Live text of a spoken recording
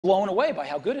blown away by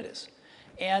how good it is.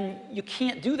 And you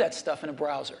can't do that stuff in a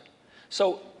browser.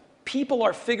 So people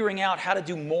are figuring out how to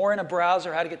do more in a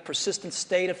browser, how to get persistent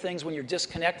state of things when you're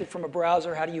disconnected from a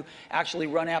browser, how do you actually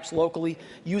run apps locally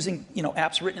using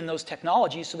apps written in those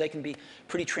technologies so they can be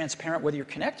pretty transparent whether you're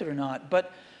connected or not.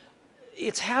 But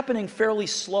it's happening fairly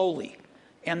slowly,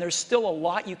 and there's still a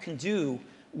lot you can do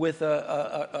with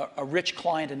a rich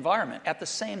client environment. At the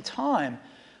same time,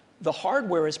 the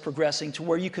hardware is progressing to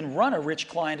where you can run a rich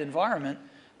client environment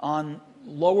on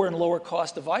lower and lower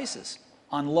cost devices,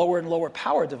 on lower and lower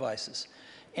power devices.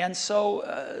 And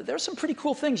so there's some pretty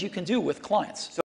cool things you can do with clients.